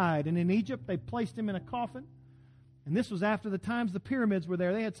enough, he died. And in Egypt, they placed him in a coffin. And this was after the times the pyramids were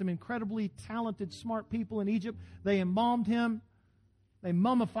there. They had some incredibly talented, smart people in Egypt. They embalmed him. They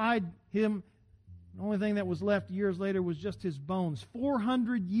mummified him. The only thing that was left years later was just his bones.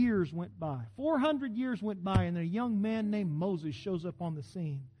 400 years went by. 400 years went by, and a young man named Moses shows up on the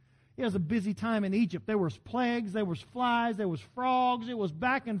scene. He has a busy time in Egypt. There was plagues, there was flies, there was frogs. It was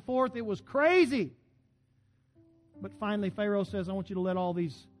back and forth. It was crazy. But finally, Pharaoh says, I want you to let all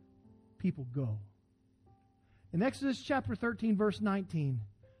these people go. In Exodus chapter 13, verse 19,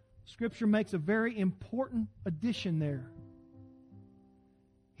 Scripture makes a very important addition there.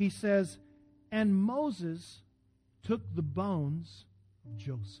 He says, and Moses took the bones of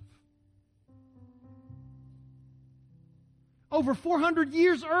Joseph. Over 400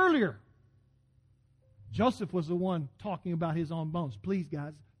 years earlier, Joseph was the one talking about his own bones. Please,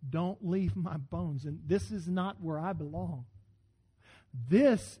 guys, don't leave my bones. And this is not where I belong.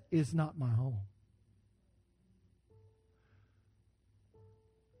 This is not my home.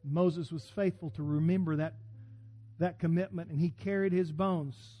 Moses was faithful to remember that commitment, and he carried his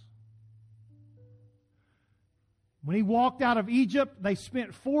bones. When he walked out of Egypt, they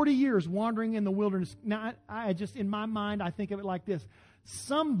spent 40 years wandering in the wilderness. Now, I just, in my mind, I think of it like this.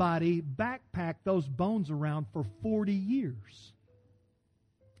 Somebody backpacked those bones around for 40 years.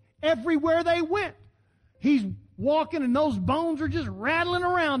 Everywhere they went, he's walking and those bones are just rattling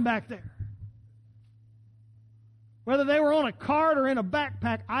around back there. Whether they were on a cart or in a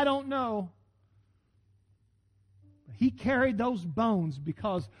backpack, I don't know. But he carried those bones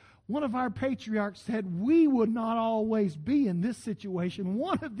because one of our patriarchs said we would not always be in this situation.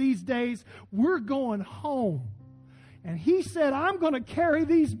 One of these days, we're going home. And he said, I'm going to carry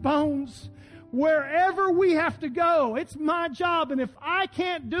these bones wherever we have to go. It's my job. And if I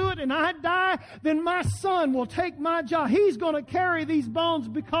can't do it and I die, then my son will take my job. He's going to carry these bones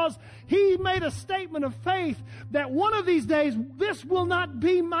because he made a statement of faith that one of these days, this will not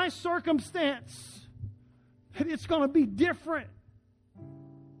be my circumstance. It's going to be different.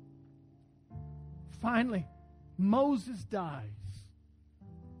 Finally, Moses dies.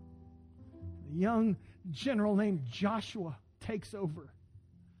 A young general named Joshua takes over.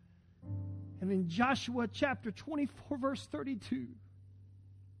 And in Joshua chapter 24, verse 32, the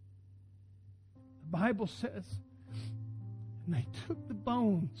Bible says, and they took the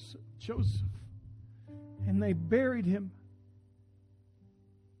bones of Joseph and they buried him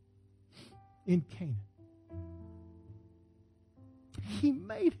in Canaan. He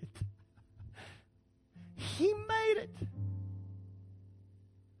made it. He made it.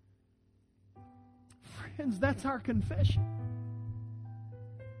 Friends, that's our confession.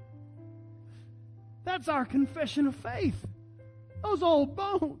 That's our confession of faith. Those old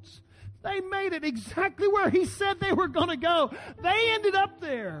bones, they made it exactly where he said they were going to go. They ended up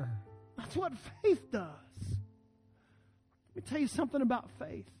there. That's what faith does. Let me tell you something about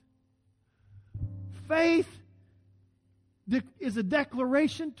faith. Faith is a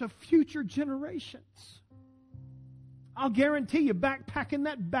declaration to future generations. I'll guarantee you, backpacking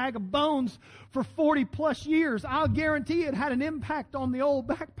that bag of bones for 40 plus years, I'll guarantee it had an impact on the old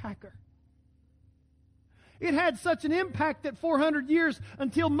backpacker. It had such an impact that 400 years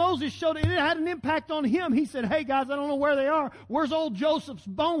until Moses showed it, it had an impact on him. He said, hey guys, I don't know where they are. Where's old Joseph's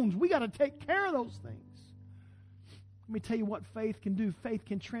bones? We got to take care of those things. Let me tell you what faith can do. Faith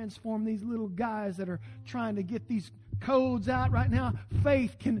can transform these little guys that are trying to get these codes out right now.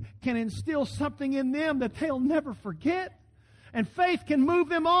 Faith can instill something in them that they'll never forget. And faith can move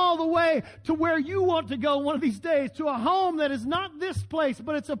them all the way to where you want to go one of these days, to a home that is not this place,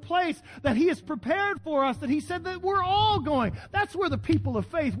 but it's a place that He has prepared for us, that He said that we're all going. That's where the people of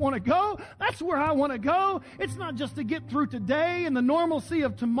faith want to go. That's where I want to go. It's not just to get through today and the normalcy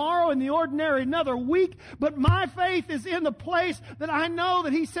of tomorrow and the ordinary another week, but my faith is in the place that I know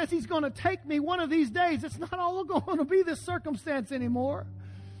that He says He's going to take me one of these days. It's not all going to be this circumstance anymore.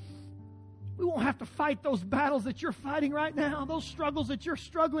 We won't have to fight those battles that you're fighting right now, those struggles that you're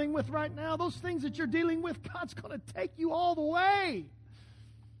struggling with right now, those things that you're dealing with. God's going to take you all the way.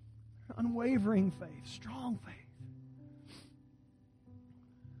 Unwavering faith, strong faith.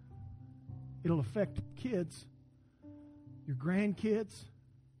 It'll affect kids, your grandkids,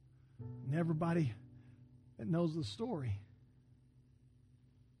 and everybody that knows the story.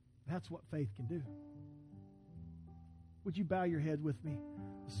 That's what faith can do. Would you bow your head with me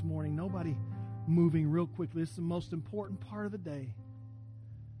this morning? Nobody moving real quickly. This is the most important part of the day.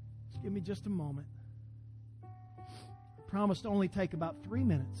 Just give me just a moment. I promise to only take about 3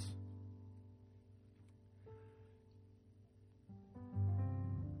 minutes.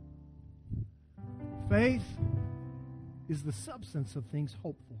 Faith is the substance of things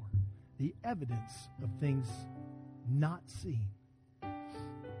hoped for, the evidence of things not seen.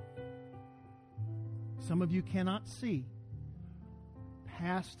 Some of you cannot see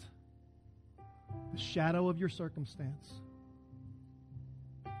past the shadow of your circumstance.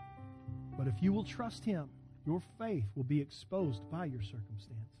 But if you will trust Him, your faith will be exposed by your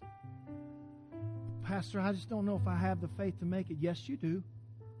circumstance. Pastor, I just don't know if I have the faith to make it. Yes, you do.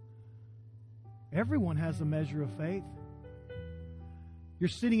 Everyone has a measure of faith. You're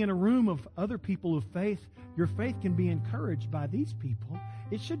sitting in a room of other people of faith. Your faith can be encouraged by these people.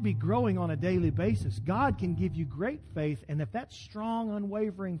 It should be growing on a daily basis. God can give you great faith, and if that strong,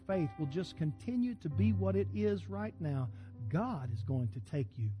 unwavering faith will just continue to be what it is right now, God is going to take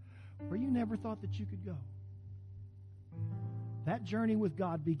you where you never thought that you could go. That journey with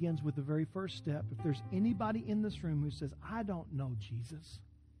God begins with the very first step. If there's anybody in this room who says, I don't know Jesus,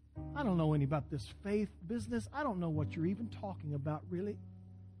 I don't know any about this faith business, I don't know what you're even talking about really.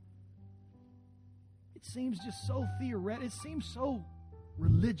 It seems just so theoretical. It seems so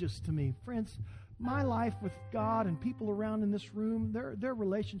religious to me. Friends, my life with God and people around in this room, their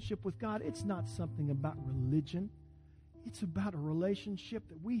relationship with God, it's not something about religion. It's about a relationship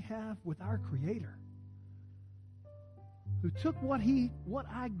that we have with our Creator, who took what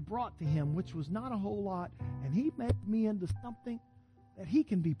I brought to Him, which was not a whole lot, and He made me into something that He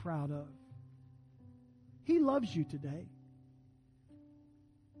can be proud of. He loves you today.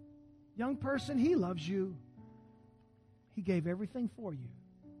 Young person, He loves you. He gave everything for you.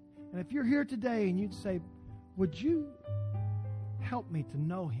 And if you're here today and you'd say, would you help me to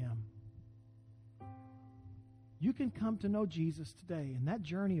know Him? You can come to know Jesus today, and that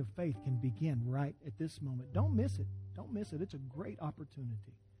journey of faith can begin right at this moment. Don't miss it. Don't miss it. It's a great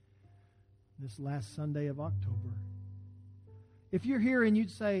opportunity. This last Sunday of October. If you're here and you'd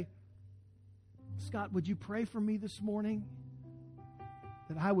say, Scott, would you pray for me this morning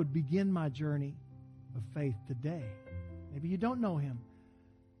that I would begin my journey of faith today? Maybe you don't know Him.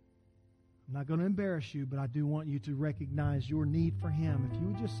 I'm not going to embarrass you, but I do want you to recognize your need for Him. If you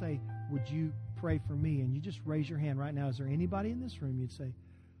would just say, would you pray for me? And you just raise your hand right now. Is there anybody in this room you'd say,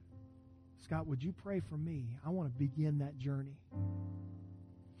 Scott, would you pray for me? I want to begin that journey.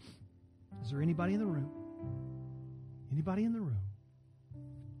 Is there anybody in the room? Anybody in the room?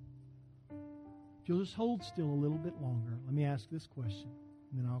 If you'll just hold still a little bit longer, let me ask this question,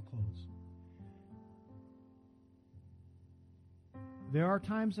 and then I'll close. There are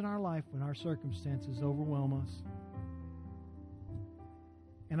times in our life when our circumstances overwhelm us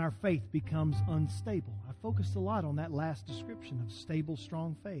and our faith becomes unstable. I focused a lot on that last description of stable,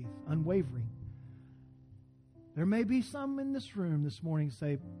 strong faith, unwavering. There may be some in this room this morning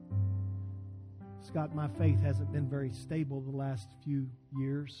say, Scott, my faith hasn't been very stable the last few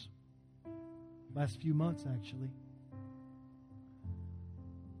years, last few months actually.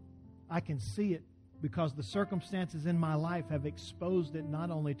 I can see it because the circumstances in my life have exposed it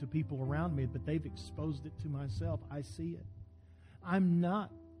not only to people around me, but they've exposed it to myself. I see it. I'm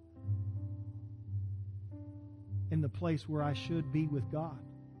not in the place where I should be with God.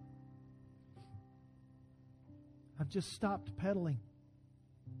 I've just stopped pedaling.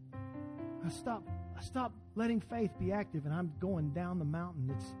 I I stopped letting faith be active, and I'm going down the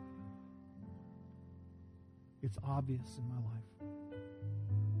mountain. It's obvious in my life.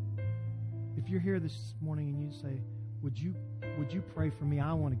 If you're here this morning and you say, would you pray for me?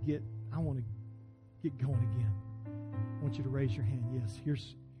 I want to get going again. I want you to raise your hand. Yes,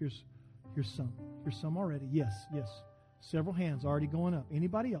 here's some. Here's some already. Yes. Several hands already going up.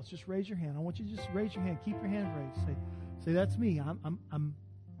 Anybody else? Just raise your hand. I want you to just raise your hand. Keep your hand raised. Say that's me.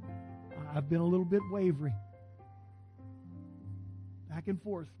 I've been a little bit wavering, back and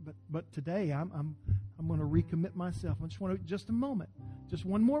forth. But today I'm going to recommit myself. I just want to just a moment, just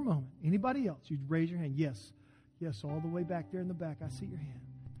one more moment. Anybody else? You raise your hand. Yes, all the way back there in the back. I see your hand.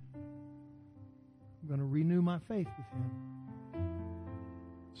 I'm going to renew my faith with Him.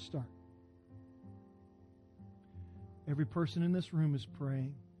 Start. Every person in this room is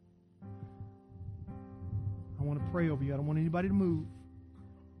praying. I want to pray over you. I don't want anybody to move.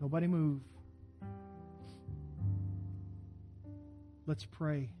 Nobody move. Let's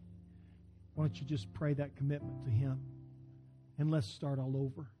pray. Why don't you just pray that commitment to Him? And let's start all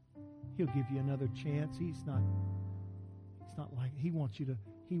over. He'll give you another chance. He's not like He wants to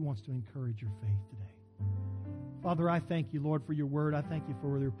encourage your faith today. Father, I thank you, Lord, for your word. I thank you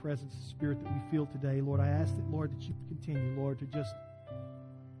for your presence and spirit that we feel today. Lord, I ask that, Lord, that you continue, Lord, to just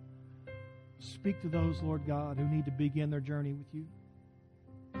speak to those, Lord God, who need to begin their journey with you,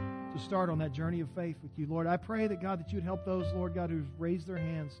 to start on that journey of faith with you. Lord, I pray that, God, that you'd help those, Lord God, who've raised their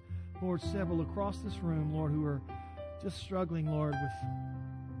hands, Lord, several across this room, Lord, who are just struggling, Lord, with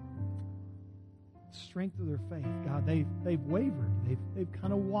strength of their faith. God, they've wavered. They've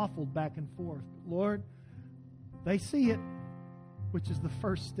kind of waffled back and forth. Lord, they see it, which is the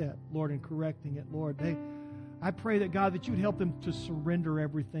first step, Lord, in correcting it. Lord, I pray that, God, that you'd help them to surrender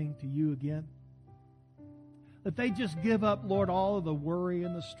everything to you again. That they just give up, Lord, all of the worry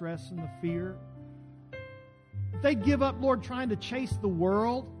and the stress and the fear. If they give up, Lord, trying to chase the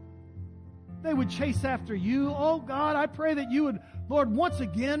world, they would chase after you. Oh, God, I pray that you would, Lord, once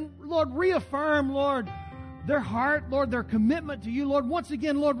again, Lord, reaffirm, Lord, their heart, Lord, their commitment to you. Lord, once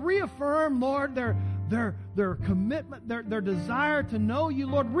again, Lord, reaffirm, Lord, their commitment, their desire to know you.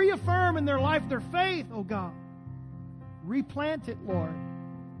 Lord, reaffirm in their life their faith, oh God. Replant it, Lord.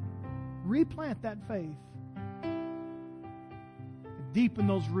 Replant that faith. Deepen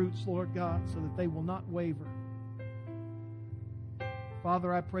those roots, Lord God, so that they will not waver.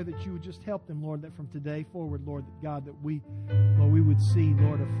 Father, I pray that you would just help them, Lord, that from today forward, Lord, that God, that we would see,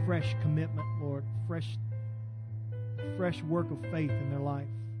 Lord, a fresh commitment, Lord, fresh work of faith in their life.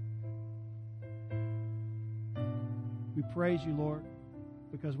 We praise you, Lord,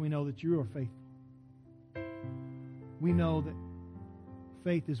 because we know that you are faithful. We know that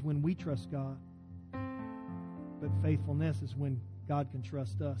faith is when we trust God, but faithfulness is when God can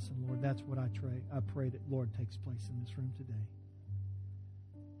trust us. And Lord, that's what I pray that, Lord, takes place in this room today.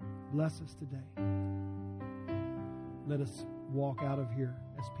 Bless us today. Let us walk out of here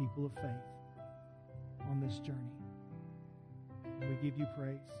as people of faith on this journey. And we give you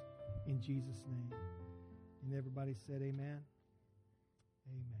praise in Jesus' name. And everybody said amen.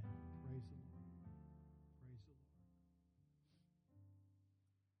 Amen. Praise the Lord. Praise the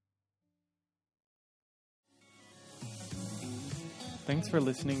Lord. Thanks for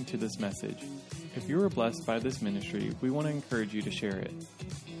listening to this message. If you were blessed by this ministry, we want to encourage you to share it.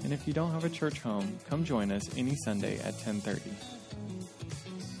 And if you don't have a church home, come join us any Sunday at 10:30.